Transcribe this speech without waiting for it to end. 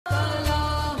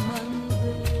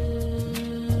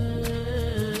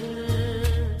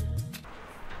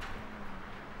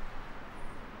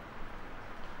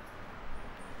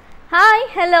Hi,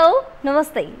 hello,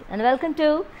 namaste, and welcome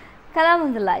to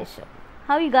Kalamandir show.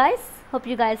 How are you guys? Hope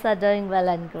you guys are doing well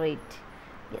and great.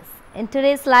 Yes, in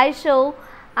today's live show,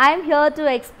 I am here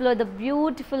to explore the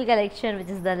beautiful collection, which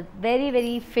is the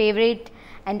very favorite,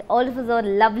 and all of us are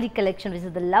lovely collection, which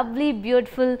is the lovely,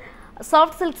 beautiful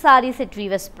soft silk sarees at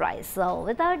Weaver's price. So,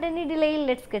 without any delay,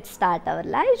 let's get start our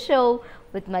live show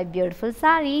with my beautiful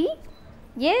saree.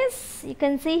 Yes, you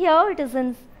can see here it is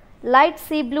in light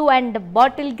sea blue and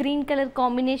bottle green color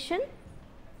combination.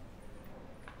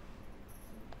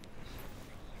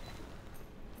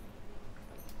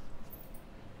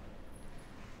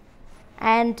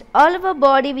 And all over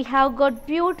body we have got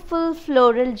beautiful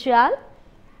floral jewel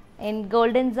in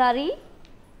golden zari,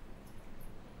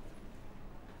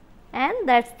 and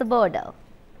that's the border.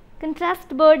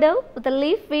 Contrast border with a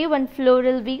leaf weave and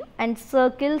floral weave and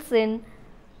circles in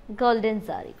golden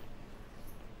zari.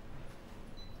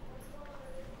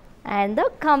 And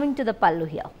coming to the pallu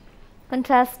here,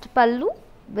 contrast pallu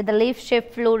with the leaf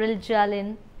shaped floral jewel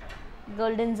in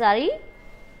golden zari,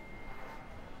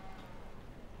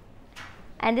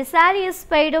 and the saree is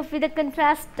paired off with a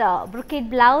contrast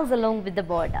brocade blouse along with the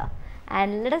border.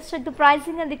 And let us check the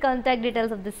pricing and the contact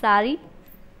details of the saree.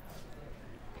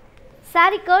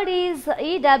 Saree code is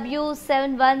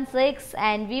EW716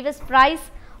 and Weaver's price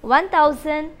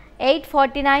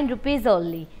 1,849 rupees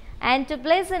only. And to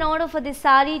place an order for the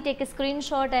saree, take a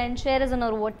screenshot and share us on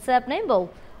our WhatsApp number,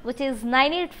 which is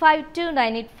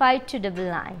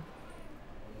 9852985299.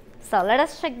 So let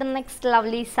us check the next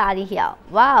lovely saree here.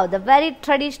 Wow, the very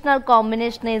traditional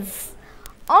combination is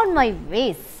on my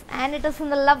waist, and it is in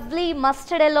the lovely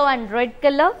mustard yellow and red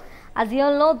color. As you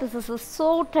all know, this is a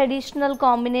so traditional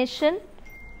combination.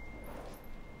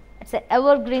 It's an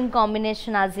evergreen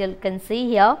combination, as you can see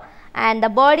here, and the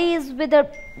body is with a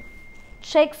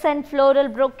checks and floral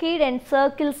brocade and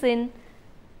circles in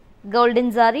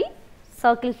golden zari,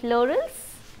 circle florals,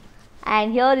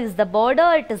 and here is the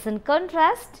border. It is in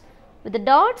contrast with the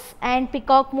dots and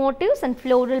peacock motifs and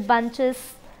floral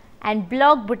bunches and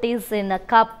block booties in a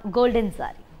cup golden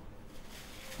zari.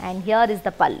 And here is the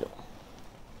pallu.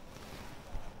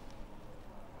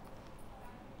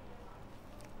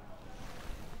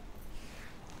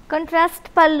 Contrast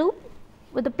pallu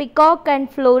with the peacock and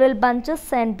floral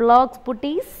bunches and blocks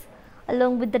booties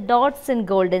along with the dots in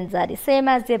golden zari, same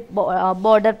as the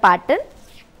border pattern,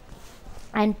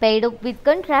 and paired up with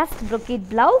contrast brocade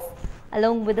blouse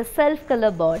along with the self color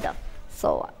border.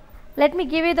 So let me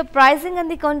give you the pricing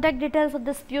and the contact details of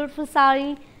this beautiful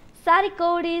saree. Saree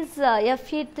code is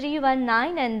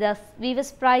FA319 and the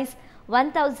Weaver's price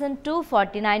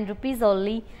 1,249 rupees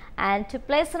only. And to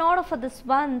place an order for this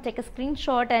one, take a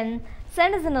screenshot and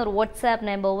send us in our WhatsApp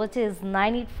number, which is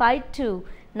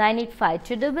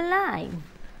 9852985299.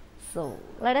 So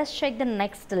let us check the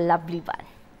next lovely one.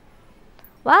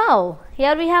 Wow,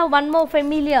 here we have one more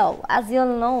familiar, as you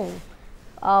all know,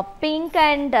 pink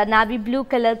and navy blue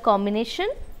color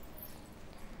combination,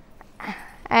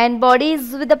 and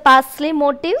bodies with the parsley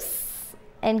motifs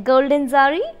and golden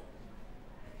zari,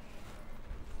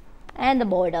 and the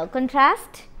border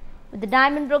contrast with the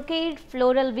diamond brocade,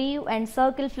 floral weave and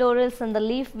circle florals in the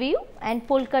leaf weave and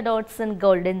polka dots in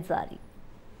golden zari.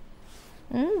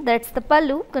 That's the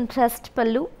pallu, contrast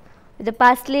pallu with the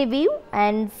parsley weave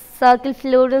and circle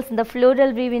florals in the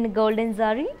floral weave in golden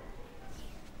zari,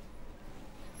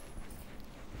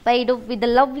 paired up with the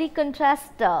lovely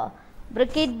contrast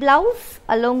brocade blouse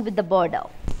along with the border.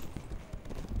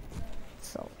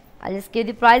 So I'll just give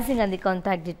the pricing and the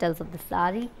contact details of the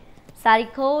saree. Saree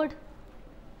code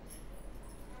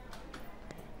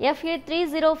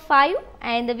FA305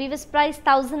 and the Weaver's price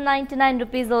 1,099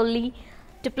 rupees only.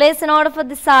 To place an order for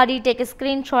the saree, take a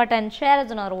screenshot and share us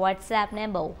on our WhatsApp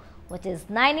number, which is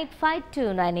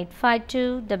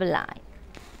 9852985299.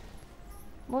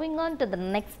 Moving on to the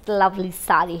next lovely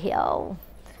saree here.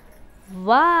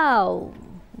 Wow!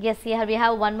 Yes, here we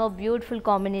have one more beautiful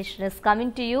combination is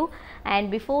coming to you.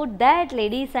 And before that,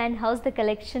 ladies, and how's the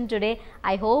collection today?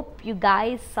 I hope you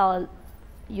guys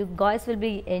will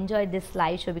be enjoyed this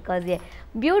live show, because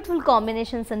beautiful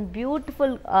combinations and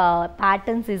beautiful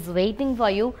patterns is waiting for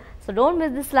you. So don't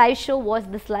miss this live show. Watch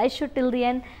this live show till the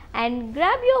end and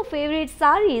grab your favorite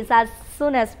sarees as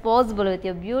soon as possible with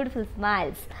your beautiful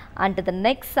smiles. Onto the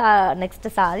next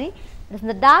saree. This is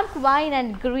the dark wine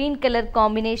and green color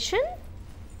combination.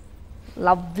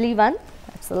 Lovely one.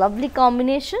 That's a lovely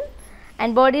combination.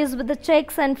 And bodies with the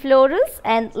checks and florals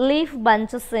and leaf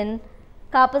bunches in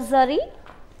copper zari.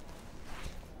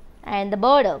 And the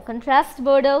border, contrast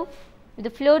border with the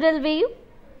floral weave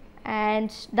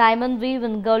and diamond weave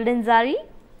in golden zari.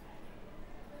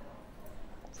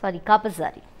 sorry, copper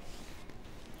saree.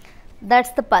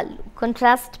 That's the pallu,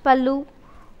 contrast pallu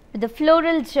with the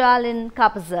floral jewel in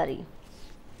kapazari,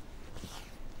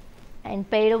 and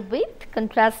paired up with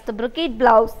contrast the brocade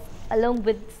blouse along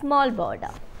with small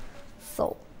border.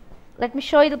 So let me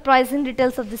show you the pricing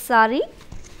details of the saree.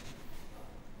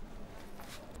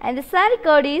 And the saree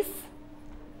code is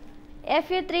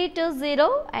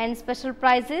FU320 and special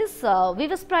price is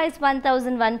Viva's price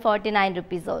 1149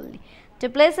 rupees only. To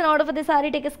place an order for the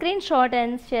saree, take a screenshot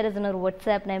and share us on our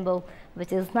WhatsApp number,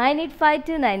 which is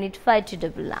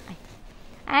 9852985299.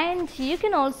 And you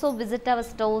can also visit our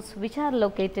stores which are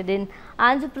located in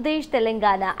Andhra Pradesh,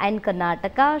 Telangana and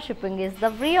Karnataka. Shipping is the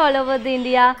free all over the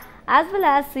India, as well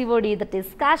as COD, that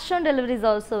is cash on delivery, is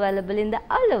also available in the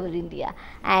all over India.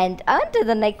 And on to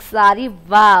the next saree.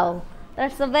 Wow,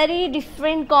 that's a very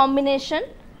different combination,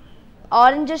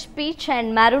 orangish peach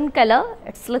and maroon color.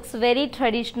 It looks very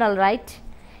traditional, right?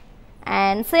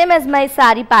 And same as my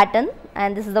saree pattern,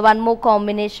 and this is the one more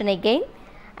combination again.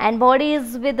 And body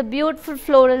is with the beautiful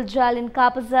floral jewel in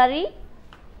kapazari,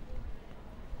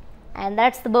 and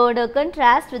that's the border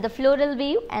contrast with the floral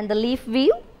weave and the leaf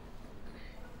weave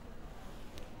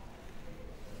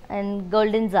and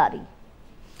golden zari.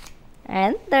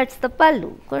 And that's the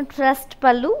pallu, contrast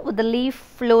pallu with the leaf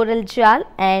floral jewel,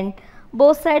 and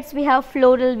both sides we have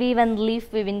floral weave and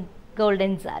leaf weave in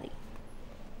golden zari,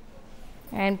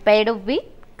 and paired up with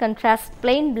contrast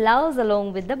plain blouse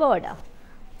along with the border.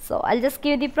 So I'll just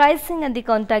give the pricing and the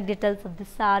contact details of the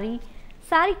saree.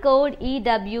 Saree code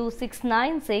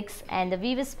EW696 and the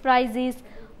weaver's price is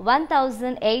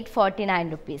 1849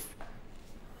 rupees.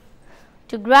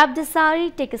 To grab the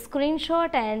saree, take a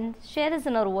screenshot and share us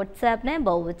on our WhatsApp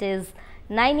number, which is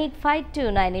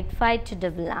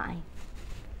 9852985299.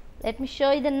 Let me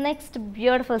show you the next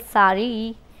beautiful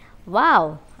saree.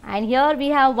 Wow! And here we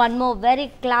have one more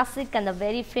very classic and a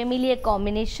very familiar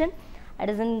combination. It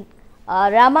is in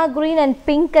Rama green and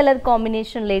pink color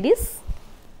combination, ladies.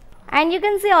 And you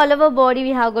can see all over body we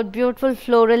have got beautiful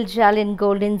floral jewel in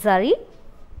golden zari.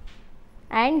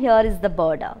 And here is the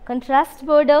border, contrast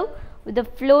border with the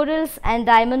florals and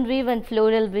diamond weave and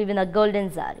floral weave in a golden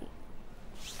zari.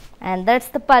 And that's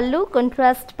the pallu,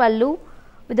 contrast pallu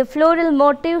with the floral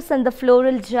motifs and the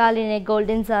floral jewel in a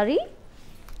golden zari,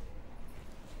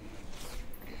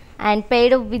 and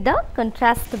paired up with the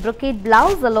contrast brocade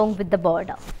blouse along with the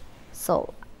border.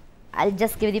 So I'll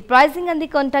just give the pricing and the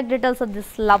contact details of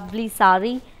this lovely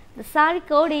saree. The saree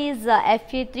code is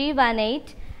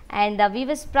FA318 and the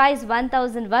weaver's price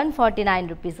 1149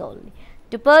 rupees only.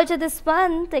 To purchase this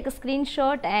one, take a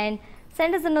screenshot and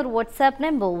send us on our WhatsApp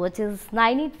number, which is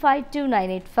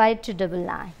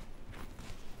 9852985299.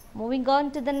 Moving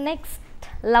on to the next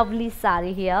lovely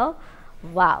saree here.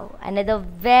 Wow, another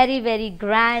very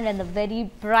grand and a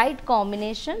very bright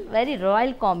combination, very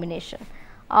royal combination.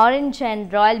 Orange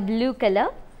and royal blue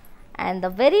color, and the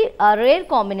very rare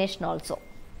combination also.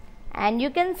 And you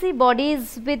can see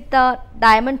bodies with the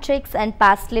diamond checks and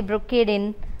paisley brocade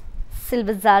in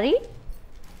silver zari,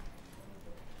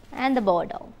 and the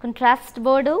border, contrast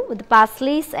border with the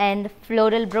paisleys and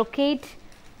floral brocade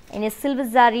in a silver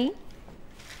zari.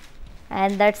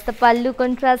 And that's the pallu,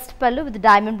 contrast pallu with the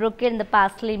diamond brocade and the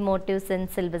paisley motifs in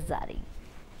silver zari,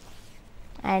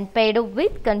 and paired up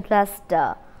with contrast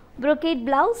brocade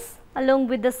blouse along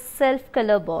with the self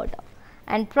color border.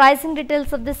 And pricing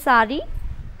details of the saree.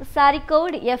 The saree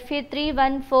code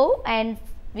FA314 and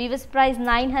weaver's price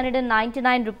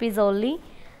 999 rupees only.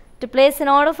 To place an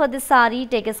order for the saree,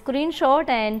 take a screenshot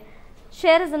and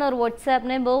share us on our WhatsApp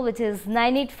number, which is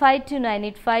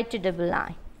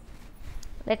 9852985299.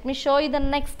 Let me show you the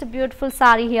next beautiful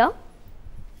saree here.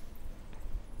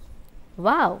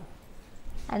 Wow,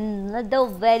 another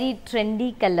very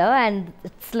trendy color, and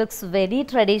it looks very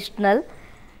traditional.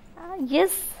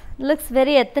 Yes, looks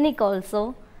very ethnic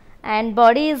also. And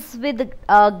body is with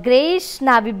greyish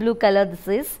navy blue color, this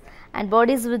is, and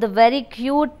body is with a very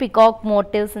cute peacock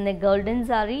motifs in a golden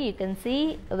zari, you can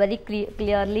see very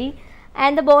clearly.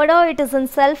 And the border, it is in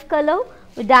self color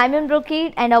with diamond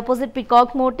brocade and opposite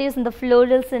peacock motifs and the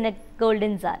florals in a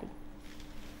golden zari.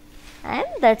 And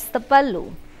that's the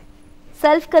pallu,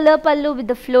 self color pallu with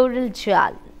the floral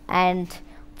jewel and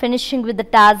finishing with the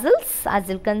tassels, as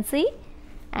you can see,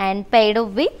 and paired up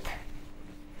with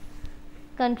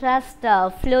contrast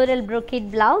floral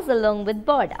brocade blouse along with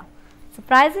border. So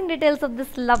pricing details of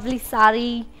this lovely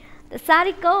saree. The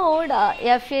saree code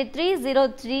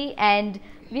FA303 and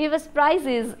weaver's price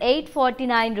is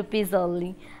 849 rupees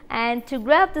only. And to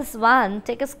grab this one,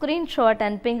 take a screenshot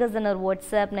and ping us on our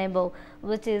WhatsApp number,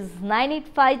 which is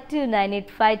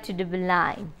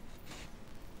 9852985299.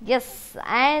 Yes,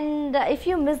 and if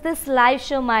you miss this live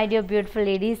show, my dear beautiful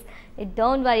ladies, you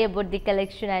don't worry about the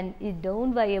collection and you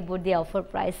don't worry about the offer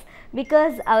price,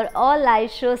 because our all live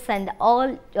shows and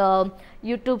all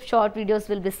YouTube short videos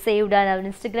will be saved on our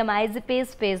Instagram, IG page,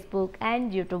 Facebook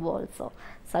and YouTube also.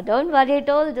 So don't worry at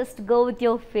all, just go with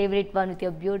your favorite one with your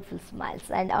beautiful smiles.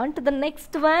 And on to the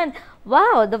next one.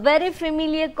 Wow, the very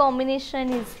familiar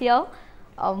combination is here.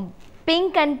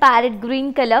 Pink and parrot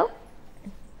green color.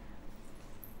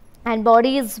 And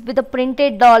body is with a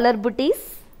printed dollar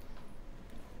booties.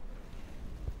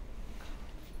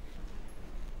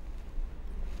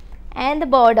 And the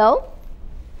border,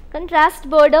 contrast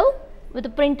border with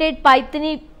the printed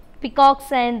pythony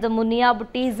peacocks and the munia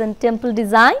booties and temple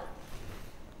design.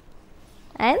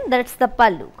 And that's the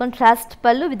pallu, contrast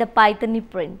pallu with the pythony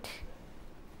print.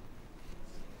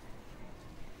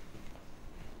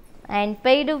 And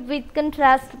paired with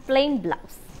contrast plain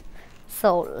blouse.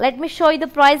 So let me show you the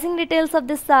pricing details of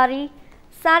this saree.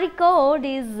 Saree code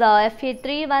is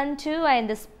FA312 and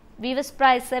this weaver's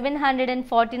price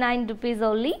 749 rupees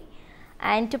only.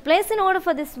 And to place an order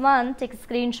for this one, take a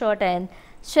screenshot and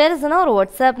share us on our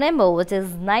WhatsApp number, which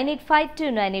is 9852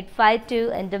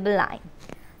 9852 and 99.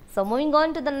 So moving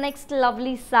on to the next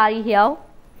lovely saree here.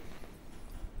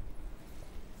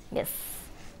 Yes,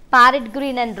 parrot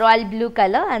green and royal blue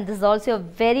color, and this is also a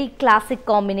very classic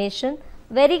combination.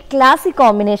 Very classic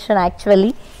combination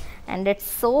actually, and it's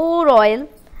so royal.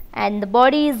 And the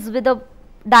body is with a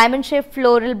diamond shaped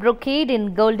floral brocade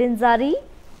in golden zari.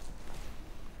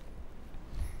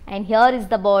 And here is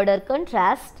the border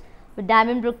contrast with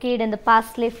diamond brocade and the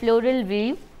parsley floral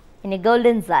weave in a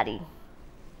golden zari.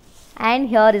 And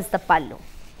here is the pallu,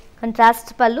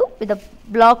 contrast pallu with the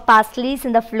block parsleys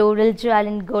in the floral jewel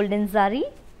in golden zari.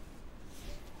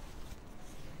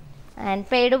 And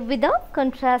paired up with the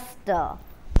contrast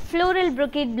floral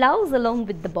brocade blouse along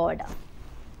with the border.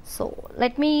 So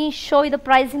let me show you the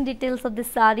pricing details of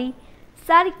this saree.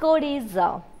 Saree code is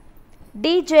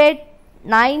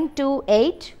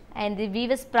DJ928 and the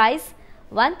weaver's price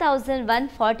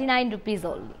 1149 rupees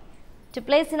only. To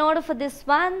place an order for this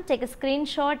one, take a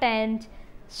screenshot and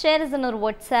share us on our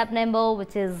WhatsApp number,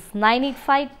 which is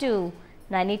 9852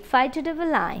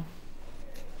 985299.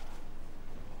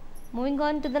 Moving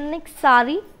on to the next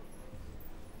saree.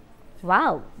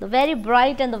 Wow, the very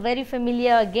bright and the very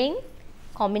familiar again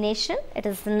combination. It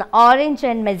is an orange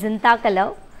and magenta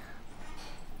color,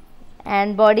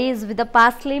 and body is with the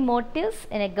parsley motifs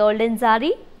in a golden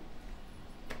zari.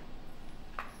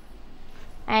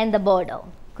 And the border,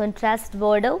 contrast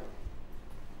border.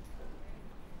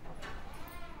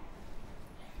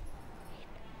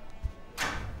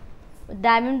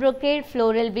 Diamond brocade,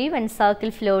 floral weave and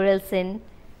circle florals in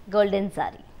golden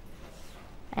zari.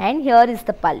 And here is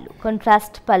the pallu,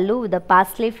 contrast pallu with the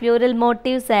parsley floral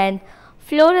motifs and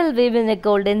floral weave in a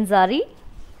golden zari.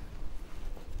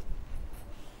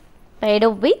 Paired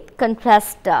up with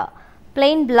contrast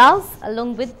plain blouse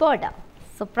along with border.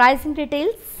 So pricing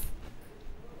details.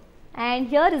 And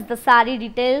here is the saree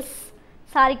details.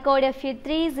 Saree code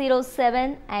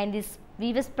FA307 and this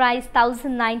weaver's price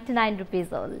 1099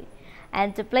 rupees only.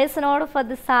 And to place an order for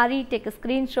the saree, take a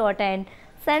screenshot and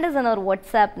send us on our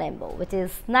WhatsApp number, which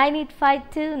is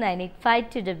 9852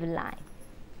 985299.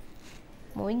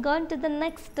 Moving on to the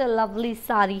next lovely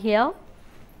saree here.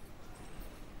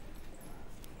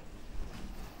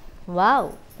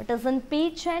 Wow, it is in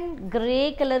peach and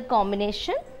grey color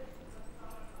combination.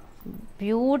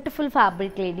 Beautiful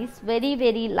fabric, ladies, very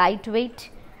very lightweight,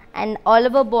 and all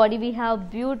over body we have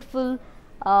beautiful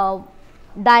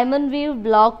diamond weave,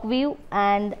 block weave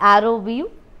and arrow weave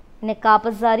in a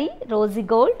kapazari, rosy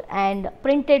gold and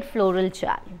printed floral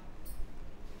jewel.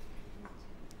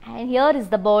 And here is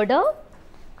the border,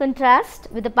 contrast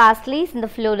with the parsleys in the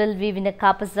floral weave in a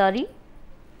kapazari.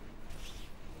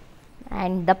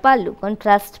 And the pallu,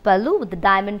 contrast pallu with the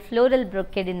diamond floral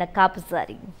brocade in a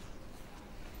kapazari.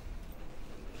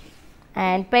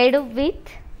 And paired up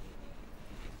with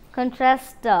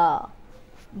contrast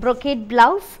brocade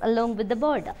blouse along with the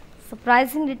border. So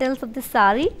pricing details of the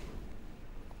saree.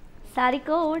 Saree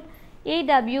code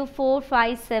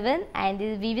AW457 and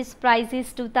the weaver's price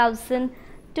is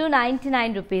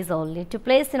 2299 rupees only. To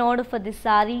place an order for this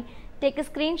saree, take a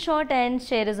screenshot and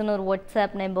share us on our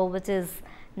WhatsApp number, which is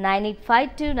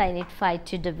 9852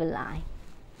 985299.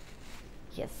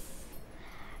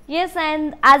 Yes,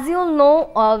 and as you all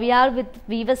know, we are with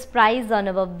weaver's price on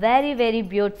our very very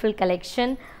beautiful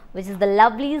collection, which is the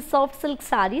lovely soft silk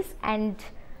sarees, and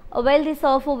avail this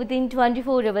offer within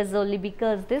 24 hours only,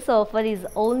 because this offer is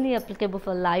only applicable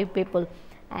for live people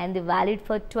and valid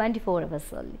for 24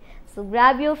 hours only. So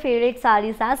grab your favorite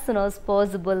sarees as soon as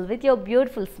possible with your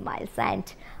beautiful smiles. And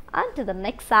on to the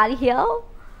next saree here.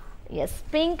 Yes,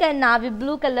 pink and navy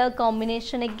blue color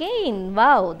combination again.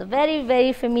 Wow, the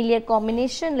very familiar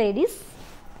combination, ladies.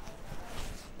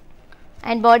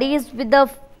 And body is with the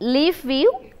leaf weave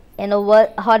in a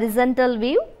horizontal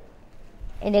weave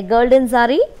in a golden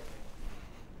saree.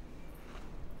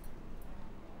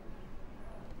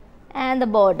 And the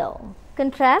border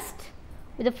contrast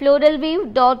with a floral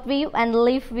weave, dot weave and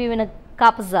leaf weave in a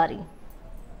copper saree.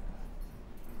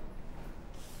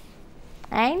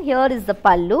 And here is the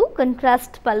pallu,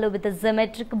 contrast pallu with a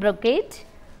symmetric brocade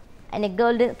and a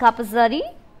golden copper saree.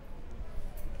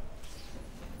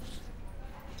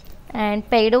 And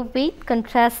paired up with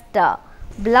contrast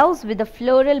blouse with the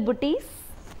floral booties.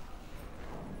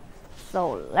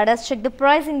 So let us check the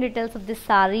pricing details of this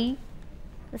saree.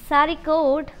 The saree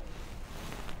code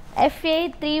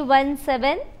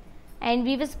FA317 and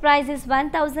weaver's price is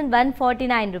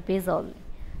 1149 rupees only.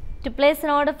 To place an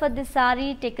order for this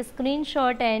saree, take a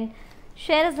screenshot and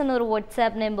share us on our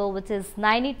WhatsApp number, which is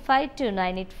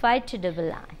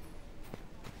 9852985299.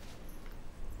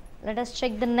 Let us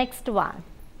check the next one.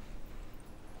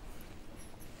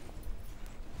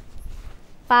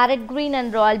 Parrot green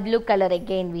and royal blue color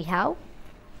again we have.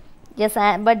 Yes,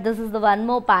 but this is the one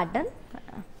more pattern.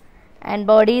 And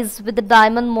bodies with the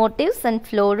diamond motifs and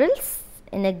florals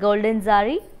in a golden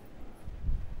saree.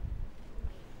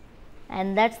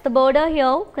 And that's the border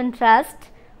here, contrast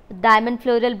with diamond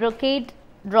floral brocade,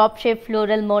 drop shape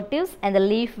floral motifs and the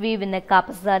leaf weave in a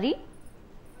copper saree.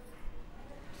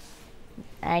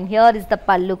 And here is the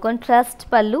pallu, contrast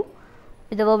pallu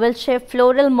with the oval shape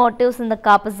floral motifs in the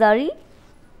copper saree.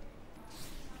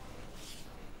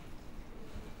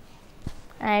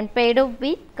 And paired up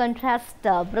with contrast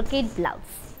brocade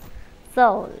blouse.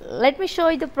 So let me show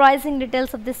you the pricing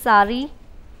details of this saree.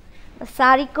 The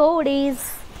saree code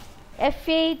is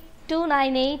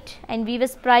FA298 and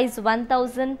weaver's price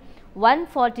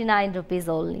 1149 rupees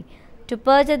only. To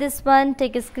purchase this one,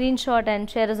 take a screenshot and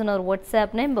share us on our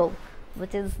WhatsApp number,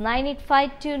 which is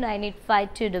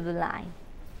 9852985299.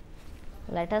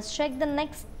 Let us check the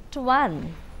next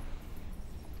one.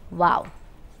 Wow,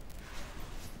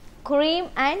 cream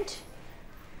and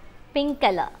pink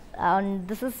color, and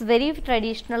this is very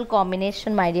traditional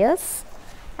combination, my dears.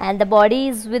 And the body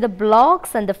is with the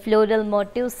blocks and the floral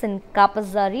motifs in copper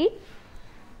saree.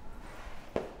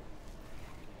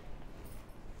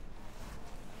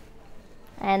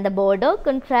 And the border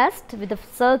contrast with the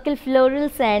circle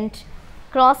florals and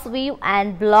cross weave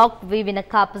and block weave in a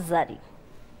copper saree.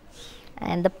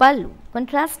 And the pallu,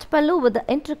 contrast pallu with the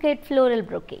intricate floral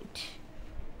brocade.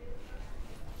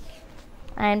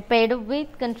 And paired up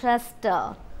with contrast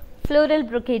floral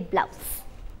brocade blouse.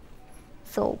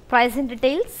 So pricing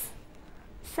details.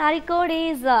 Saree code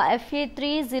is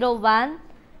FA301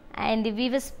 and the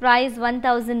weaver's price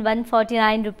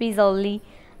 1149 rupees only.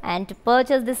 And to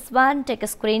purchase this one, take a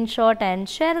screenshot and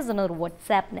share us on our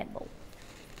WhatsApp number.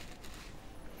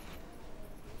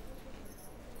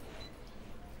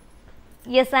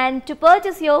 Yes, and to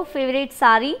purchase your favorite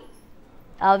saree,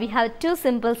 we have two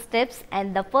simple steps,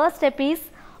 and the first step is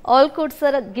all codes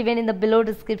are given in the below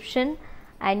description,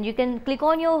 and you can click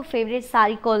on your favorite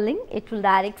saree code link. It will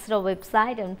direct to our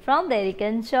website, and from there you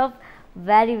can shop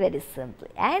very simply.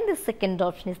 And the second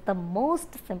option is the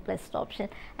most simplest option,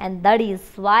 and that is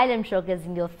while I'm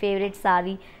showcasing your favorite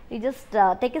saree, you just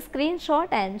take a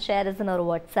screenshot and share us on our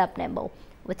WhatsApp number,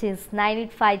 which is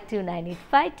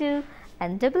 98529852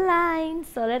 and 99.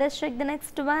 So let us check the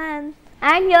next one.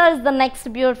 And here is the next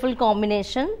beautiful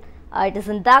combination. It is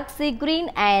in dark sea green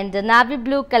and navy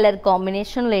blue color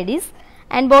combination, ladies.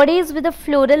 And body is with a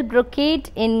floral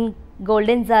brocade in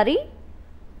golden saree.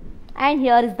 And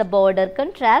here is the border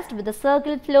contrast with the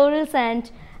circle florals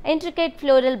and intricate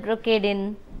floral brocade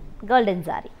in golden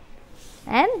saree.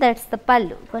 And that's the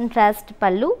pallu, contrast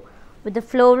pallu with the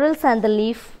florals and the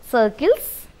leaf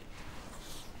circles,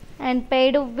 and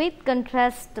paired with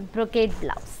contrast brocade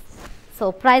blouse.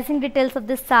 So pricing details of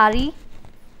this saree.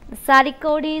 The saree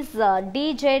code is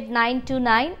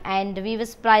DZ929 and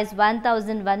weaver's price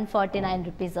 1149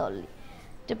 rupees only.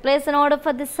 To place an order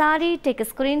for this saree, take a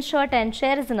screenshot and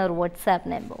share us in our WhatsApp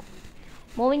number.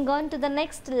 Moving on to the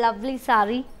next lovely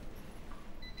saree.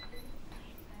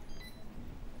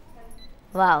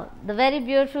 Wow, the very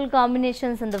beautiful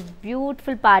combinations and the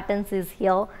beautiful patterns is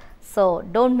here. So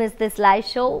don't miss this live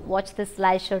show. Watch this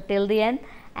live show till the end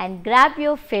and grab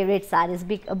your favorite sarees,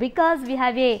 because we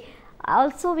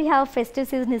have festive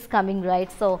season is coming,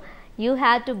 right? So you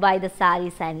have to buy the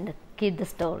sarees and keep the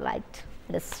store light.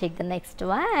 Let us take the next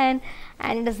one,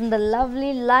 and it is in the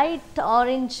lovely light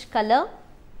orange color,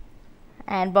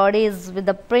 and body is with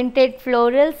the printed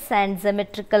florals and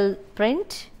symmetrical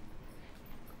print,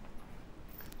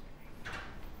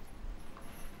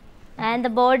 and the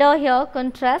border here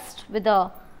contrast with a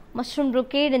mushroom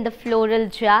brocade in the floral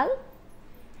jewel,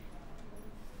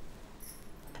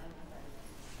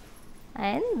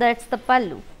 and that's the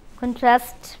pallu.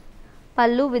 Contrast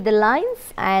pallu with the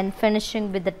lines and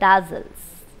finishing with the tassels,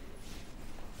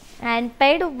 and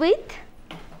paired with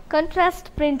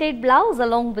contrast printed blouse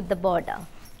along with the border.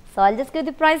 So I'll just give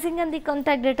the pricing and the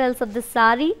contact details of the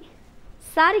saree.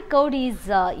 Saree code is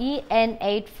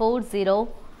EN840,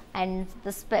 and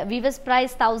the weaver's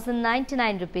price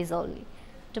 1099 rupees only.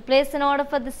 To place an order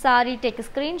for the saree, take a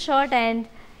screenshot and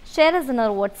share us in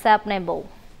our WhatsApp number.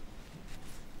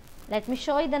 Let me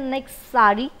show you the next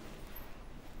saree.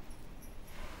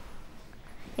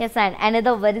 Yes, and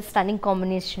another very stunning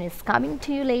combination is coming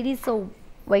to you, ladies. So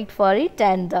wait for it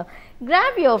and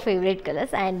grab your favorite colors.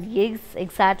 And yes,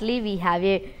 exactly, we have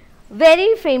a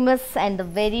very famous and a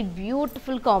very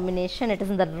beautiful combination. It is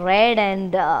in the red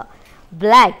and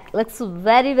black. Looks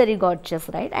very, very gorgeous,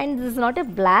 right? And this is not a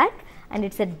black, and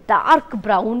it's a dark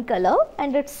brown color,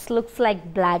 and it looks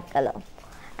like black color.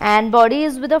 And body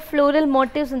is with the floral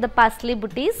motifs in the pastely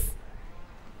booties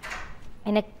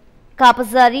in a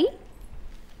kapazari,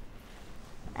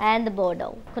 and the border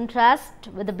contrast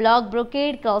with the block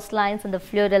brocade, cross lines and the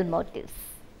floral motifs.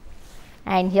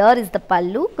 And here is the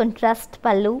pallu, contrast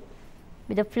pallu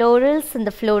with the florals and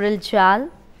the floral jewel,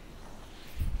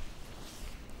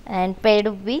 and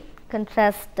paired with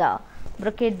contrast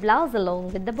brocade blouse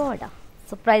along with the border.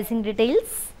 So pricing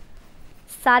details,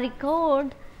 saree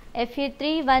code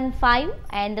FA315,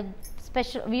 and the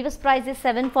special weaver's price is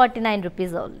 749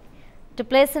 rupees only. To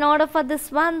place an order for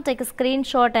this one, take a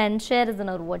screenshot and share us on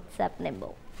our WhatsApp number.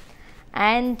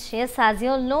 And yes, as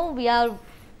you all know, we are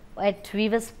at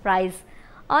weaver's price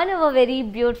on our very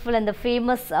beautiful and the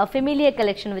famous familiar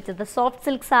collection, which is the soft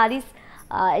silk sarees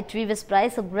at weaver's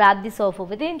price. So grab this offer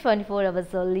within 24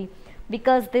 hours only,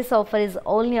 because this offer is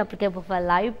only applicable for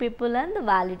live people and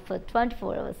valid for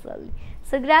 24 hours only.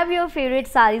 So grab your favorite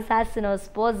sarees as soon as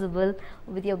possible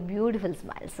with your beautiful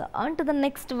smile. So on to the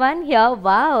next one here.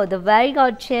 Wow, the very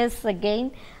gorgeous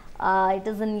again. It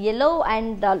is in yellow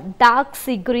and dark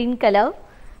sea green color,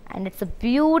 and it's a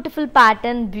beautiful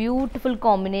pattern, beautiful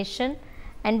combination.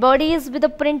 And body is with the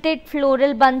printed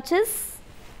floral bunches,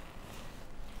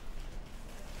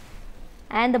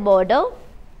 and the border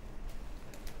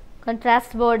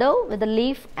contrast border with the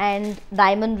leaf and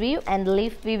diamond weave, and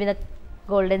leaf weave in a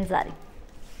golden zari.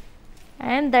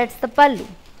 And that's the pallu,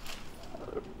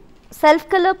 self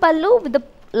color pallu with the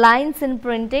lines in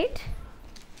printed,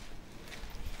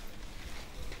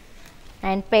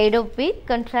 and paired up with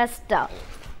contrast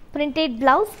printed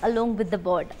blouse along with the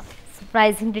border. So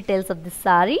pricing details of the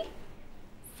saree,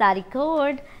 saree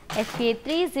code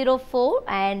FA304,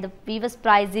 and the weaver's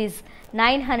price is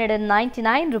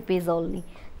 999 rupees only.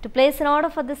 To place an order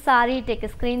for the saree, take a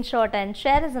screenshot and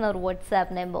share us on our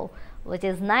WhatsApp number, which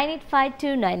is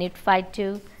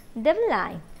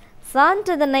 9852985299. So on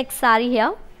to the next saree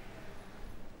here.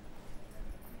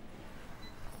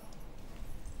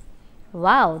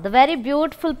 Wow, the very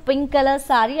beautiful pink color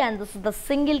saree, and this is the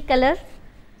single color.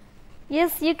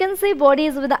 Yes, you can see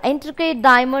bodies with the intricate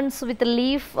diamonds with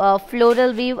leaf,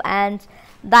 floral weave and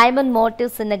diamond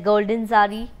motifs in a golden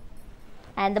zari,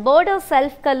 and the border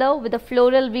self color with a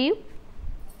floral weave.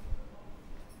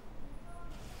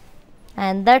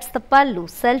 And that's the pallu,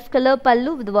 self color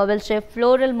pallu with bubble shape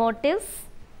floral motifs,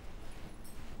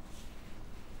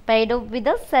 paired up with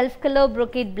a self color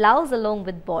brocade blouse along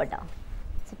with border.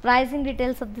 So pricing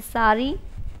details of the saree,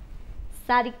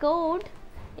 saree code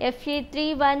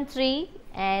FA313,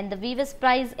 and the weaver's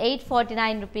price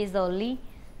 849 rupees only.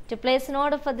 To place an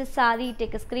order for this saree,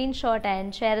 take a screenshot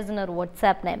and share us on our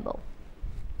WhatsApp number.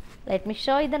 Let me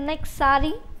show you the next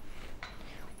saree.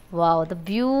 Wow, the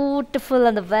beautiful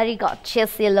and the very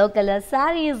gorgeous yellow color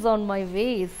saree is on my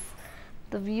waist.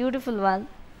 The beautiful one.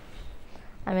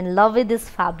 I'm in love with this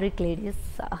fabric, ladies.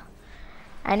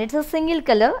 And it's a single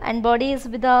color, and body is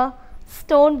with a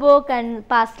stonework and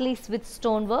paisleys with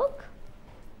stonework.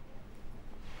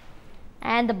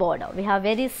 And the border, we have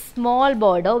very small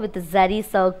border with zari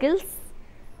circles,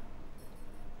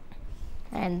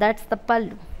 and that's the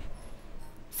pallu,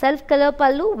 self color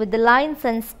pallu with the lines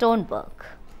and stonework,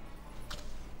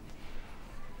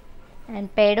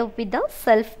 and paired up with the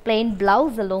self plain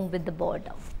blouse along with the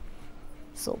border.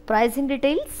 So pricing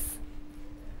details,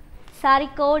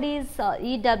 saree code is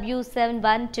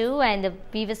EW712, and the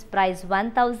previous price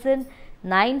 1000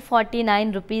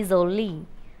 949 rupees only.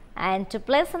 And to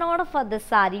place an order for this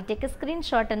saree, take a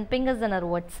screenshot and ping us on our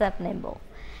WhatsApp number.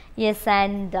 Yes,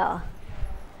 and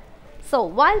so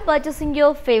while purchasing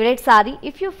your favorite saree,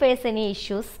 if you face any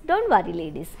issues, don't worry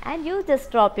ladies, and you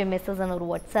just drop your message on our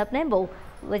WhatsApp number,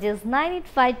 which is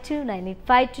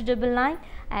 9852985299,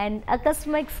 and a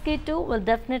customer executive will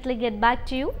definitely get back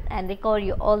to you and record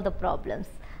you all the problems.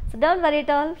 So don't worry at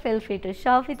all, feel free to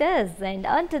shop with us. And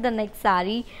on to the next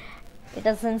saree. It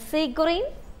is in sea green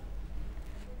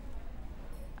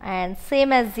and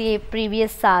same as the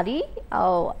previous saree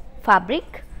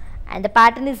fabric, and the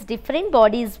pattern is different.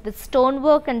 Body is with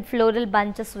stonework and floral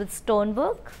bunches with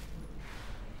stonework,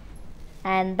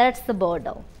 and that's the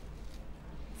border.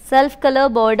 Self color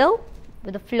border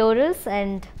with the florals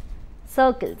and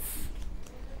circles,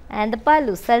 and the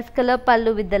pallu, self color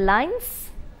pallu with the lines,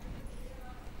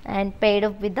 and paired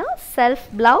up with the self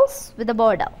blouse with the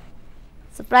border.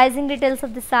 So pricing details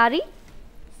of the saree.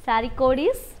 Saree code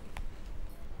is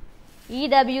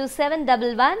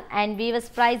EW711 and weaver's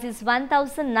price is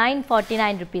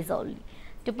 1949 rupees only.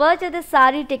 To purchase this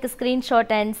saree, take a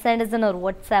screenshot and send us on our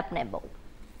WhatsApp number.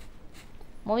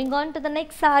 Moving on to the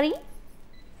next saree.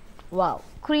 Wow,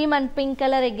 cream and pink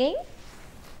color again,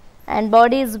 and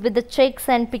body is with the checks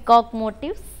and peacock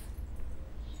motifs,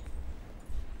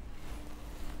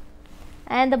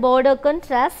 and the border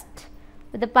contrast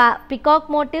with the peacock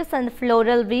motifs and the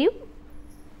floral weave,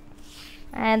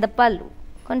 and the pallu,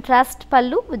 contrast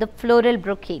pallu with the floral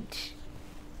brocade,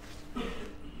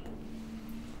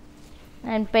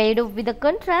 and paired up with the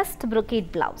contrast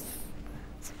brocade blouse.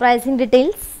 So pricing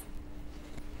details.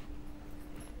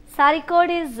 Saree code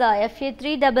is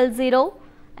FA300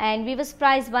 and weaver's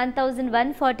price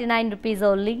 1149 rupees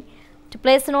only. To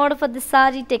place an order for this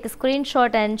saree, take a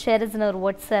screenshot and share us in our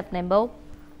WhatsApp number.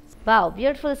 Wow,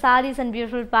 beautiful sarees and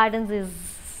beautiful patterns is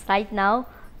right now.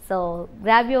 So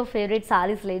grab your favorite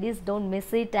sarees ladies, don't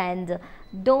miss it, and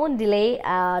don't delay,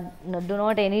 do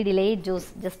not any delay,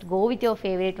 just go with your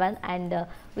favorite one and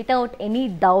without any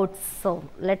doubts. So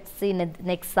let's see the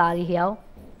next saree here.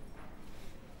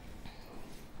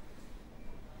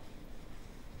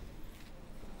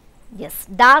 Yes,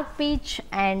 dark peach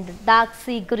and dark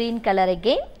sea green color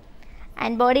again,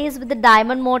 and body is with the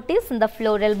diamond motifs and the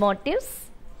floral motifs,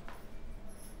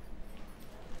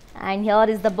 and here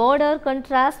is the border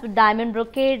contrast with diamond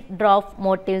brocade drop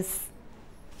motifs,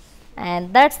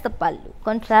 and that's the pallu,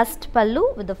 contrast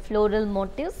pallu with the floral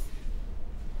motifs.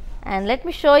 And let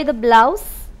me show you the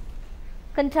blouse,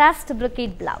 contrast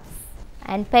brocade blouse,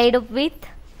 and paired up with,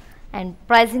 and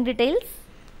pricing details.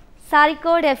 Saree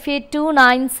code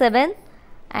FA297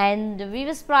 and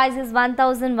weaver's price is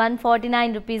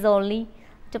 1149 rupees only.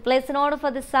 To place an order for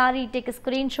this saree, take a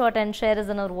screenshot and share us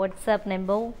on our WhatsApp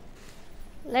number.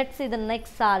 Let's see the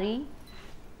next saree.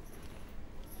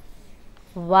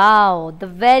 Wow, the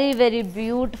very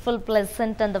beautiful,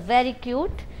 pleasant and the very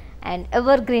cute and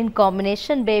evergreen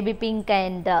combination, baby pink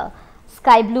and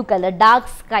sky blue color, dark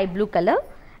sky blue color,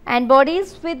 and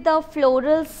bodies with the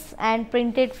florals and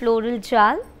printed floral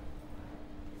jal.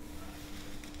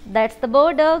 That's the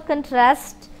border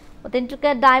contrast with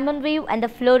intricate diamond weave and the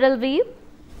floral weave,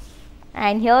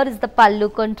 and here is the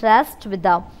pallu, contrast with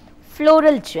the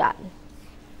floral jal,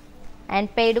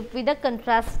 and paired up with the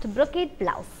contrast brocade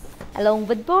blouse along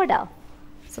with border.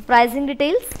 So pricing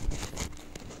details.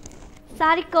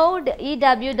 Saree code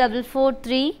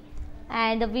EW443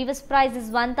 and the weaver's price is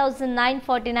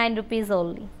 1949 rupees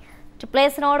only. To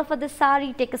place an order for this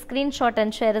saree, take a screenshot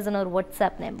and share us on our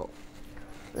WhatsApp number.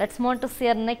 Let's move on to see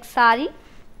our next saree.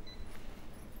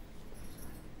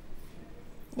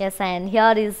 Yes, and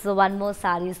here is one more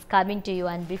saree is coming to you,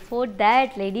 and before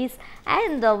that ladies,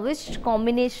 and which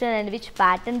combination and which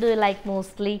pattern do you like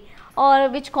mostly, or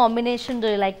which combination do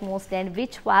you like mostly, and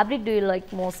which fabric do you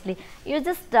like mostly? You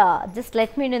just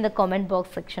let me know in the comment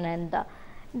box section, and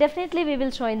definitely we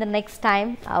will show in the next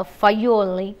time for you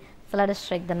only. So let us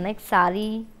check the next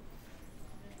saree.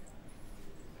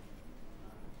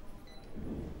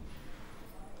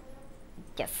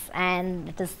 Yes, and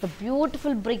it is the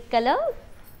beautiful brick color,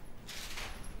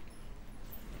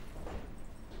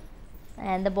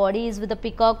 and the body is with the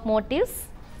peacock motifs,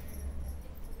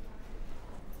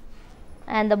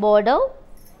 and the border,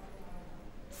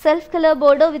 self color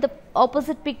border with the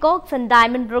opposite peacocks and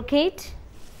diamond brocade,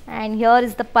 and here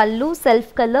is the pallu,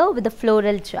 self color with the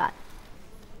floral jar,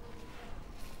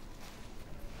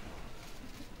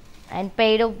 and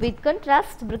paired up with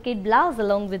contrast brocade blouse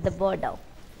along with the border.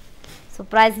 So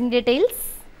pricing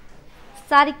details.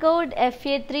 Saree code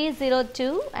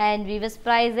FA302 and weaver's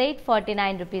price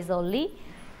 849 rupees only.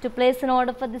 To place an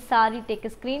order for this saree, take a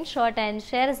screenshot and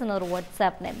share us on our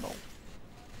WhatsApp number.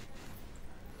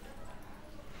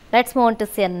 Let's move on to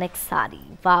see our next saree.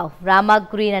 Wow, Rama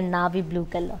green and navy blue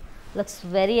color. Looks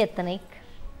very ethnic.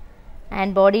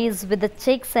 And body is with the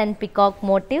chicks and peacock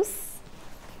motifs.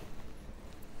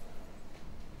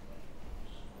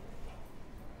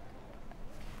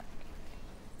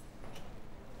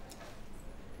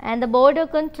 And the border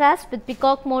contrast with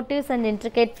peacock motifs and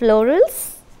intricate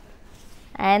florals.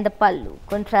 And the pallu,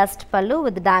 contrast pallu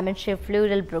with the diamond shaped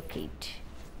floral brocade.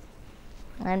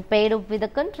 And paired up with the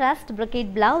contrast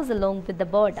brocade blouse along with the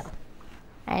border.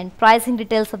 And pricing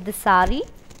details of the saree.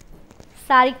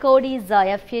 Saree code is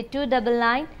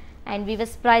FA299 and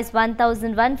weaver's price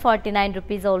 1149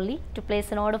 rupees only. To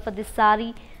place an order for this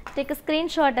saree, take a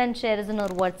screenshot and share us on our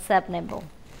WhatsApp number.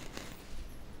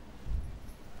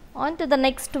 On to the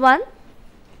next one.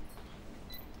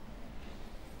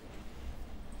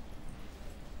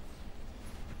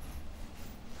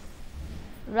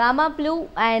 Rama blue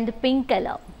and pink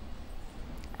color.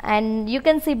 And you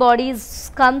can see body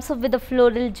comes up with a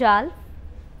floral jal.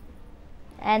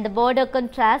 And the border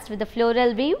contrast with the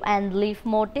floral weave and leaf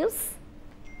motifs.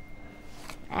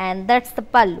 And that's the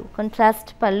pallu,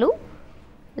 contrast pallu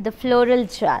with the floral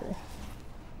jal.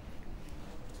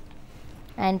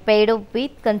 And paired up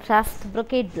with contrast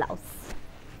brocade blouse.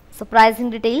 So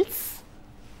pricing details.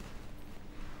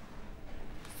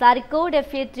 Saree code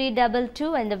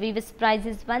FA322 and the weaver's price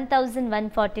is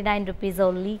 1149 rupees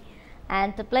only.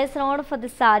 And to place an order for the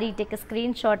saree, take a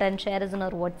screenshot and share us on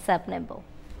our WhatsApp number.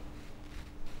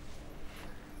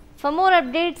 For more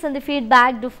updates and the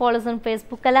feedback, do follow us on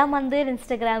Facebook Kalamandir,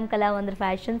 Instagram Kalamandir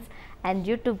Fashions and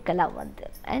YouTube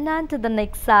Kalamandir. And on to the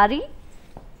next saree.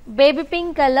 Baby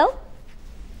pink color.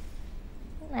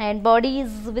 And body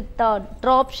is with the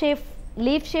drop shape,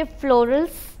 leaf shape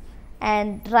florals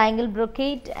and triangle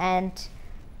brocade and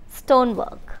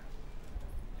stonework.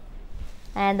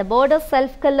 And the border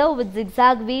self color with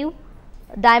zigzag weave,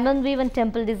 diamond weave and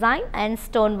temple design and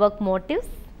stonework motifs.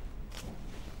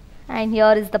 And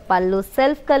here is the pallu,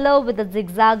 self color with the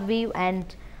zigzag weave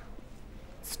and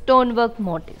stonework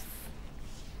motifs.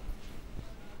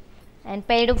 And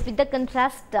paired up with the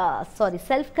contrast,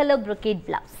 self color brocade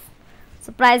blouse.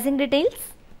 So pricing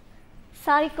details.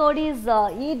 Saree code is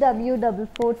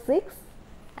EW446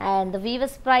 and the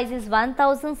weaver's price is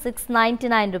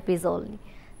 1699 rupees only.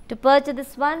 To purchase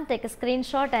this one, take a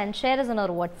screenshot and share us on our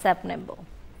WhatsApp number.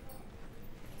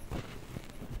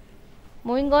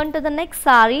 Moving on to the next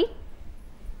saree.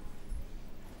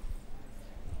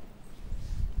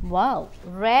 Wow,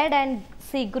 red and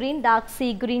sea green, dark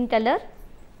sea green color.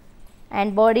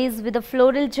 And body is with a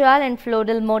floral jewel and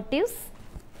floral motifs.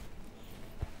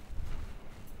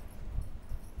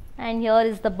 And here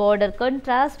is the border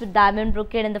contrast with diamond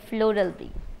brocade and the floral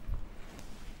weave.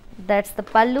 That's the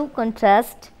pallu,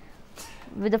 contrast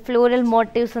with the floral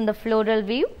motifs and the floral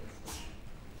weave.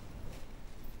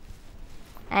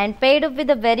 And paired up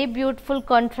with a very beautiful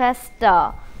contrast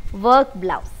work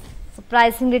blouse. So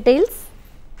pricing details.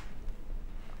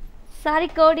 Saree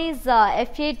code is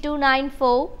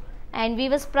FA294 and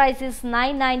weaver's price is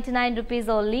 999 rupees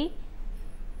only.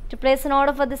 To place an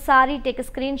order for the saree, take a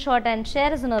screenshot and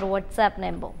share us on our WhatsApp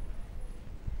number.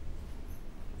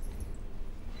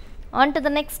 On to the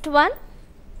next one.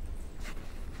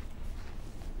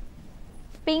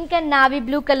 Pink and navy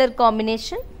blue color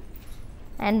combination.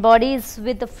 And body is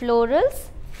with the florals.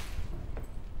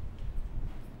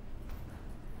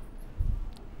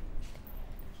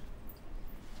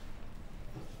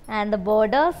 And the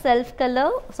border self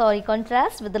color,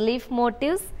 contrast with the leaf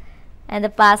motifs and the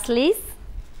paisleys.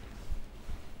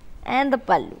 And the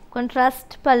pallu,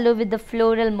 contrast pallu with the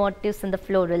floral motifs and the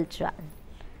floral jewel.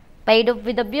 Paired up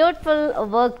with a beautiful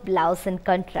work blouse in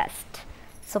contrast.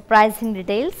 So pricing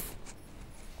details.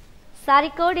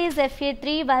 Saree code is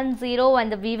FA310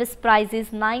 and the weaver's price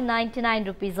is 999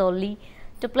 rupees only.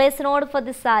 To place an order for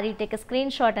this saree, take a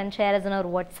screenshot and share us on our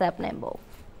WhatsApp number.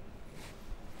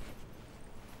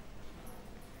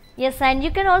 Yes, and you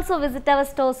can also visit our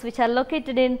stores which are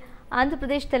located in Andhra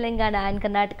Pradesh, Telangana and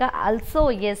Karnataka. Also,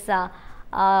 yes,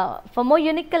 for more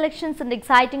unique collections and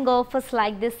exciting offers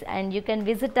like this, and you can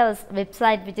visit our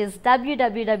website which is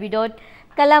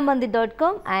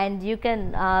www.kalamandir.com, and you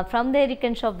can from there you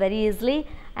can shop very easily,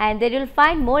 and there you will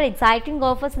find more exciting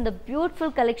offers and the beautiful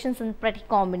collections and pretty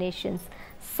combinations.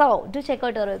 So do check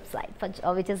out our website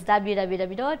which is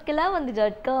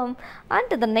www.kalamandir.com. On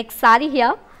to the next saree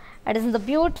here. It is in the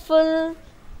beautiful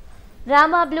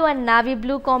Rama blue and navy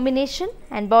blue combination,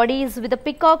 and body is with the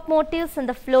peacock motifs and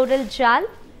the floral jal.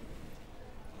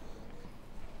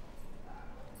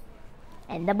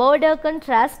 and the border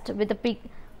contrast with the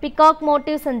peacock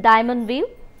motifs and diamond weave.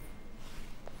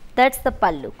 That's the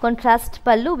pallu, contrast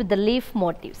pallu with the leaf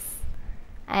motifs,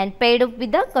 and paired up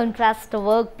with the contrast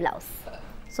work blouse.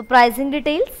 So pricing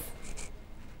details.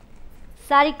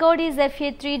 Saree code is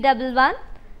FA311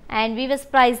 and weaver's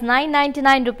price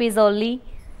 999 rupees only.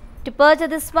 To purchase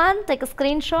this one, take a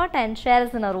screenshot and share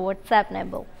us in our WhatsApp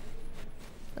number.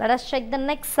 Let us check the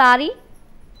next saree.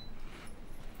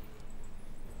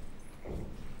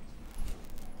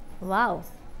 Wow,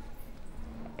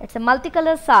 it's a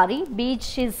multicolor saree.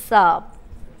 Beach is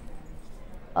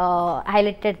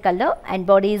highlighted color, and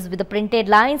body is with the printed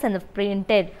lines and the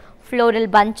printed floral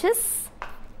bunches,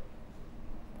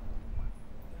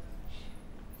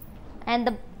 and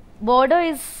the border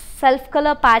is self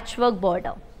color patchwork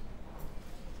border,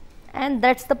 and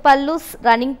that's the pallu's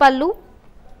running pallu,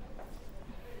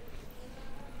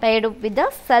 paired up with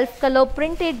the self color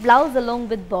printed blouse along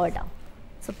with border.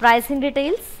 So pricing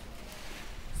details.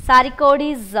 Saree code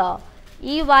is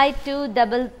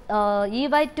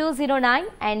EY209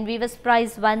 and weaver's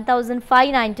price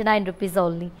 1599 rupees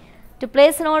only. To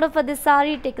place an order for this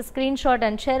saree, take a screenshot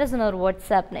and share us on our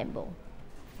WhatsApp number.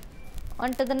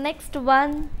 On to the next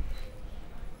one.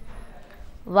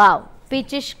 Wow,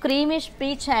 peachish, creamish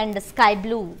peach and sky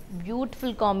blue,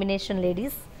 beautiful combination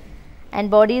ladies,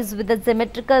 and bodies with the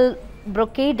symmetrical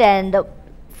brocade and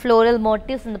floral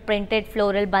motifs and the printed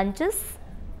floral bunches,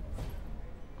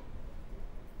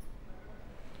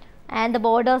 and the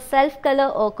border self color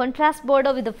or contrast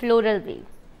border with the floral weave,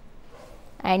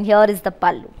 and here is the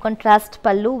pallu, contrast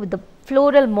pallu with the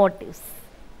floral motifs,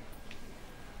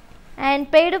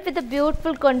 and paired up with a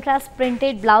beautiful contrast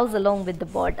printed blouse along with the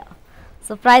border.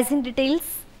 So pricing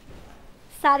details.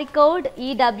 Saree code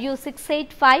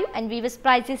EW685 and weaver's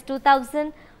price is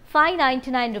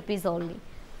 2599 rupees only.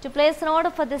 To place an order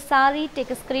for this saree,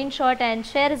 take a screenshot and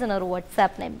share us on our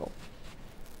WhatsApp number.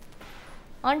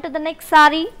 On to the next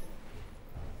saree.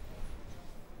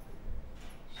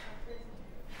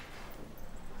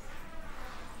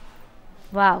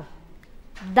 Wow,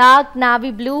 dark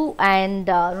navy blue and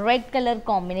red color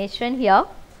combination here,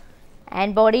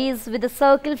 and body is with the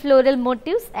circle floral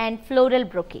motifs and floral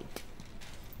brocade,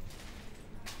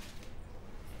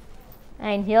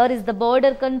 and here is the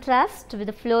border contrast with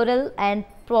the floral and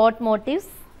pot motifs.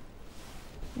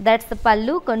 That's the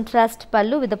pallu, contrast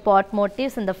pallu with the pot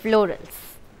motifs and the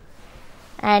florals,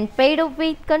 and paired up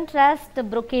with contrast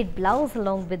brocade blouse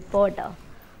along with border.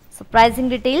 So pricing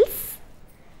details.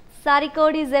 Saree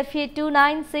code is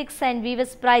FA296 and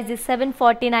weaver's price is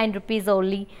 749 rupees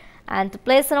only. And to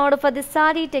place an order for this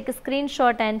saree, take a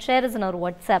screenshot and share us on our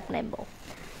WhatsApp number.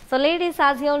 So ladies,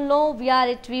 as you all know, we are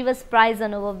at weaver's price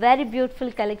on our very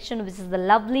beautiful collection, which is the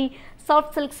lovely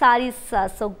soft silk sarees.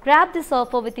 So grab this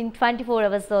offer within 24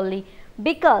 hours only,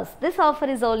 because this offer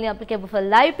is only applicable for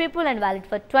live people and valid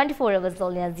for 24 hours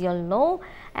only, as you all know.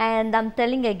 And I'm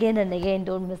telling again and again,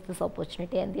 don't miss this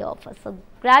opportunity and the offer. So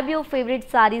grab your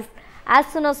favorite sarees as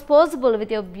soon as possible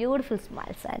with your beautiful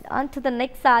smiles. And on to the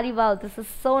next saree. Wow, this is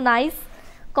so nice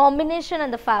combination,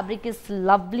 and the fabric is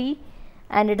lovely,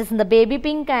 and it is in the baby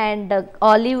pink and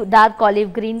dark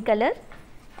olive green color,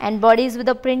 and bodies with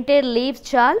a printed leaf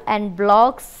shawl and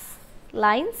blocks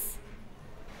lines,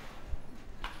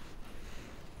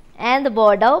 and the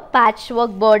border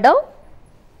patchwork border,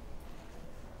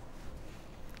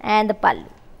 and the pallu,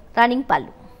 running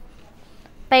pallu,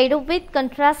 paired up with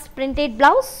contrast printed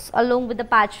blouse along with the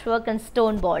patchwork and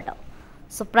stone border.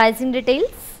 So pricing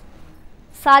details.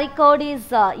 Saree code is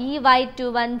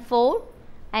EY214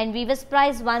 and weaver's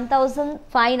price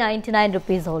 1599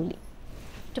 rupees only.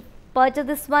 To purchase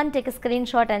this one, take a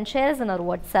screenshot and share us on our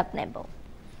WhatsApp number.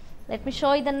 Let me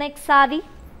show you the next saree.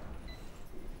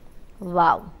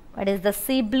 Wow, it is the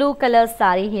sea blue color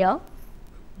saree here,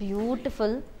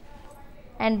 beautiful,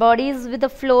 and bodies with the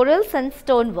florals and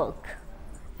stone work,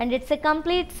 and it's a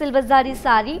complete silver zari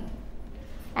saree,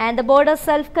 and the border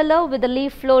self color with the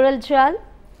leaf floral jewel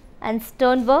and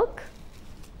stone work.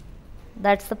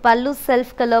 That's the pallu,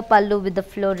 self color pallu with the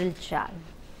floral jewel,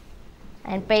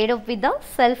 and paired up with the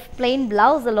self plain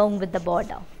blouse along with the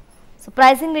border. So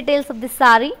pricing details of this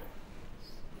saree.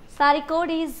 Saree code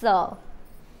is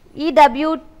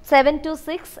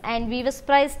EW726 and weaver's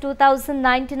price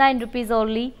 2099 rupees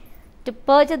only. To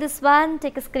purchase this one,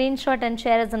 take a screenshot and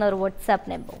share us on our WhatsApp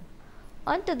number.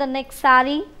 On to the next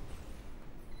saree.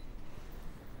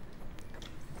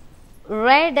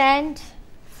 Red and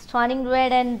stunning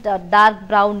red and dark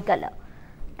brown color,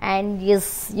 and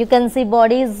yes, you can see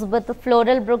bodies with the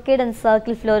floral brocade and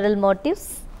circle floral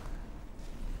motifs,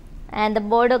 and the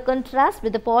border contrast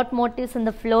with the pot motifs and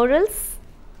the florals,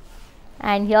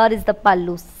 And here is the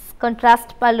pallu,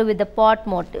 contrast pallu with the pot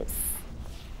motifs,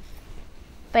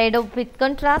 paired up with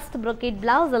contrast brocade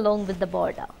blouse along with the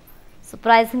border. So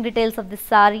pricing details of this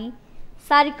saree.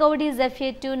 Saree code is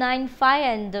FA295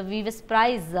 and the weaver's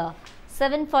price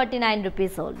 749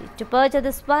 rupees only. To purchase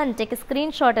this one, take a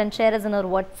screenshot and share us on our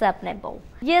WhatsApp number.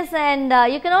 Yes, and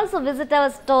you can also visit our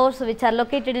stores which are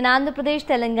located in Andhra Pradesh,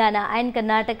 Telangana and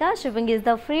Karnataka. Shipping is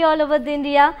the free all over the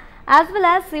India, as well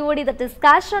as COD, that is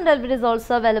cash on delivery, is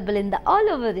also available in the all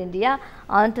over India.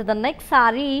 On to the next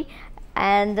saree,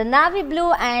 and the navy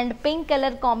blue and pink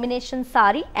color combination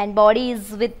saree, and body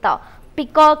is with the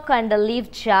peacock and the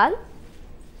leaf jal,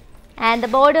 and the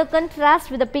border contrast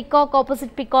with the peacock,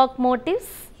 opposite peacock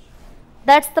motifs.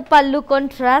 That's the pallu,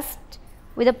 contrast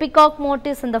with the peacock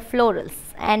motifs and the florals,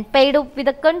 and paired up with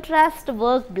the contrast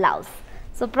work blouse.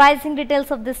 So pricing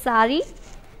details of this saree.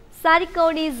 Saree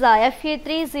code is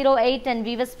FA308 and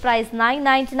weaver's price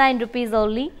 999 rupees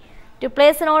only. To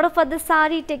place an order for this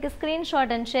saree, take a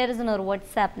screenshot and share us on our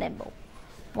WhatsApp number.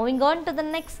 Moving on to the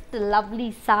next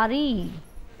lovely saree.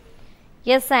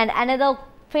 Yes, and another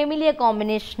familiar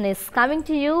combination is coming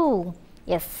to you.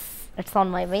 Yes, it's on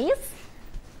my waist.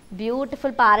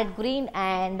 Beautiful parrot green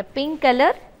and pink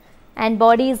color, and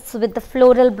body is with the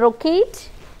floral brocade,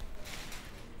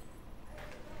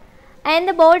 and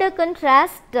the border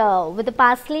contrast with the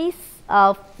paisleys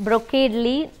brocade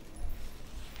leaf,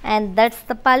 and that's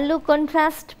the pallu,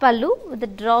 contrast pallu with the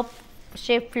drop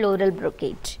shaped floral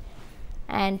brocade,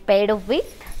 and paired up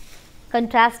with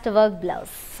contrast work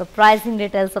blouse. So pricing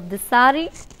details of this saree.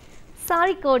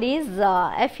 Saree code is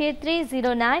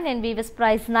FA309 and weaver's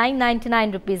price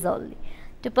 999 rupees only.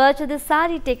 To purchase this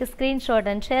saree, take a screenshot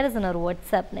and share us on our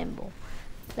WhatsApp number.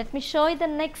 Let me show you the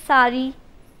next saree.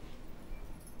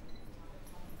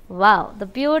 Wow, the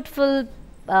beautiful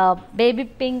baby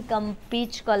pink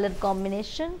peach color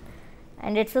combination,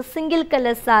 and it's a single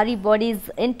color saree. Body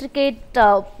is intricate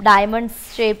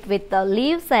diamonds shaped with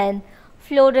leaves and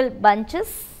floral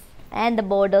bunches, and the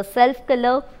border self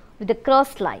color with the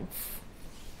cross lines,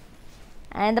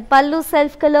 and the pallu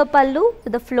self color pallu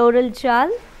with the floral jal,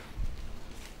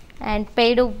 and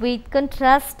paired up with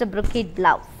contrast brocade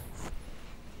blouse.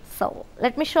 So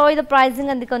let me show you the pricing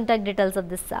and the contact details of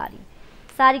this saree.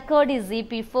 Saree code is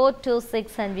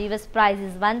EP426 and weaver's price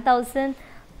is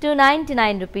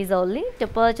 1299 rupees only. To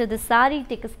purchase this saree,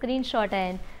 take a screenshot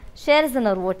and share us on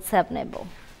our WhatsApp number.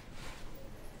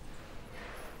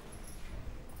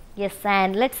 Yes,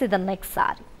 and let's see the next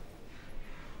saree.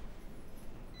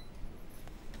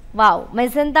 Wow,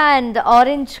 magenta and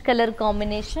orange color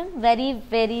combination, very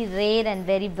rare and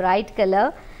very bright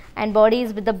color, and body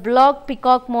is with the block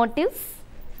peacock motifs,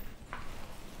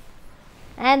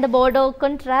 and the border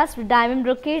contrast with diamond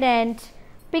brocade and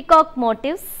peacock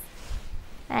motifs,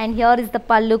 and here is the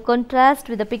pallu, contrast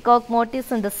with the peacock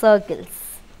motifs and the circles,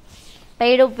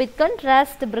 paired up with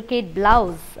contrast brocade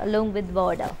blouse along with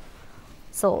border.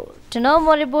 So to know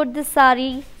more about this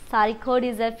saree, saree code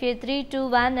is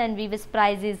FA321 and weaver's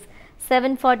price is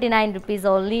 749 rupees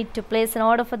only. To place an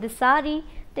order for this saree,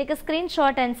 take a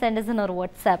screenshot and send us on our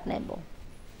WhatsApp number.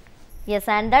 Yes,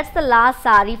 and that's the last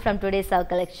saree from today's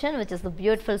collection, which is the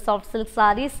beautiful soft silk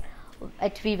sarees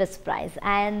at weaver's price.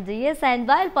 And yes, and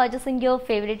while purchasing your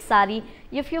favorite saree,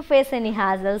 if you face any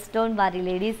hassles, don't worry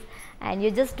ladies, and you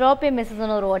just drop a message on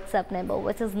our WhatsApp number,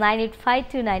 which is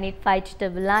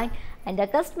 9852985299, and a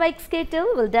customer executive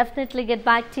will definitely get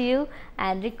back to you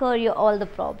and recover you all the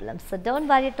problems. So don't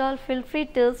worry at all, feel free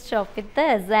to shop with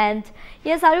us. And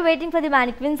yes, are you waiting for the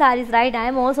mannequin sarees, right? I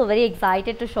am also very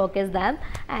excited to showcase them.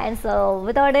 And so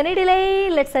without any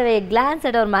delay, let's have a glance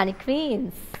at our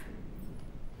mannequins.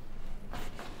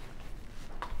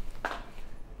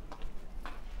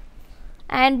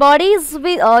 And body is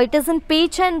with it is in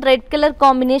peach and red color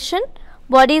combination.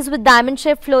 Body is with diamond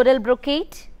shaped floral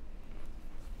brocade,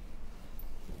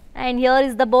 and here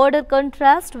is the border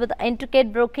contrast with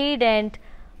intricate brocade and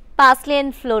parsley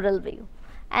and floral weave,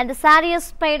 and the saree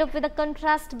is paired up with a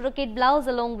contrast brocade blouse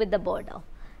along with the border.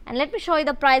 And let me show you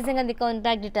the pricing and the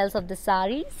contact details of the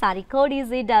saree. Saree code is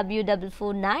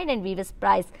AW449 and weaver's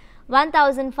price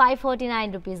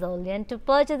 1549 rupees only. And to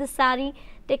purchase this saree,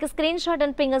 take a screenshot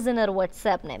and ping us in our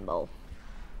WhatsApp number.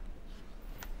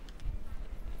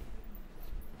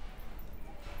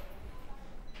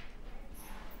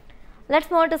 Let's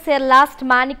move on to say last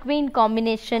mannequin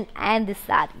combination and this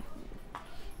saree.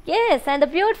 Yes, and the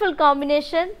beautiful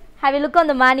combination. Have a look on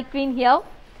the mannequin here.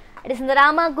 It is in the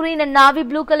Rama green and navy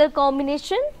blue color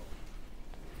combination,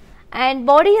 and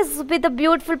body is with the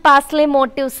beautiful parsley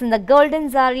motifs in the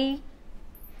golden zari,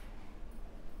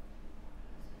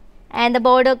 And the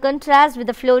border contrasts with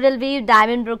the floral weave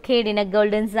diamond brocade in a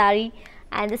golden saree,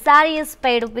 and the saree is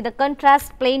paired up with a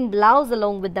contrast plain blouse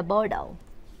along with the border.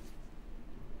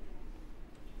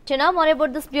 Do you know more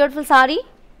about this beautiful saree?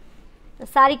 The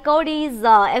saree code is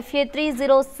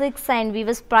FA306 and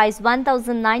weaver's price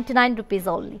 1099 rupees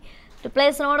only. To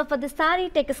place an order for this saree,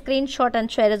 take a screenshot and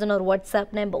share it on our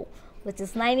WhatsApp number, which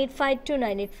is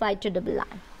 9852985299.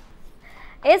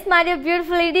 Yes, my dear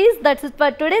beautiful ladies, that's it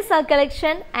for today's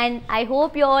collection, and I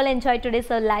hope you all enjoyed today's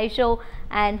live show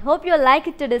and hope you like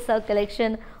it today's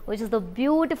collection, which is the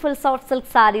beautiful soft silk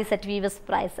sarees at weaver's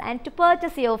price. And to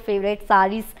purchase your favorite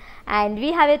sarees, and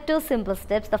we have two simple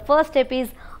steps. The first step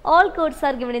is all codes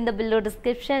are given in the below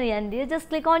description, and you just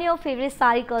click on your favorite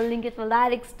saree code link, it will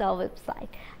direct to our website,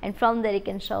 and from there you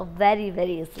can shop very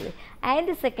easily. And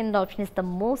the second option is the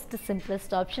most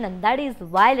simplest option, and that is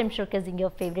while I'm showcasing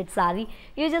your favorite saree,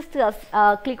 you just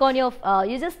click on your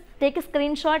you just take a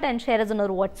screenshot and share us on our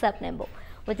WhatsApp number,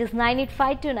 which is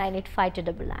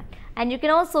 9852985299. And you can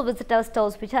also visit our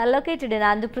stores, which are located in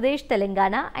Andhra Pradesh,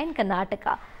 Telangana and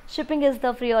Karnataka. Shipping is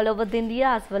the free all over the India,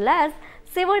 as well as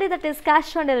COD, that is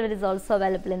cash on delivery, is also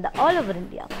available in the all over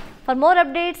India. For more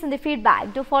updates and the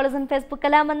feedback, do follow us on Facebook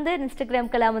Kalamandir, Instagram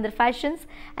Kalamandir Fashions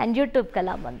and YouTube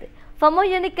Kalamandir. For more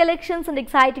unique collections and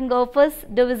exciting offers,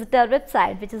 do visit our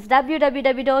website, which is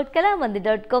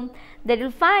www.kalamandir.com. There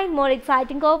you'll find more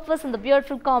exciting offers and the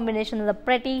beautiful combination of the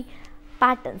pretty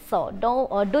patterns. So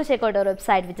do check out our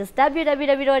website, which is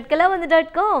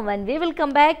www.kalamandir.com, and we will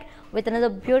come back with another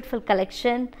beautiful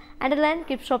collection. Until then,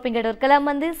 keep shopping at our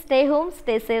Kalamandir. Stay home,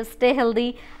 stay safe, stay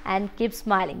healthy, and keep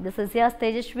smiling. This is your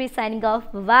Tejashwi signing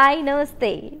off. Bye,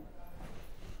 namaste.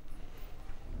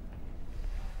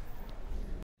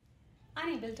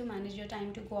 Unable to manage your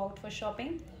time to go out for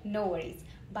shopping? No worries.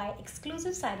 Buy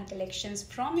exclusive saree collections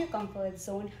from your comfort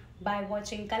zone by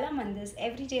watching Kalamandir's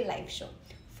everyday live show.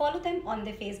 Follow them on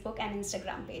their Facebook and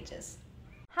Instagram pages.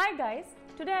 Hi guys,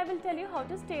 today I will tell you how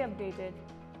to stay updated.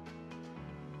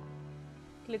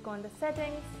 Click on the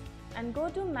settings and go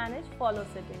to manage follow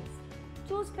settings.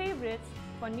 Choose favorites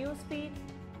for newsfeed,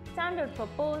 standard for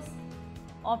posts,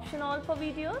 option all for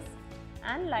videos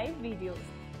and live videos.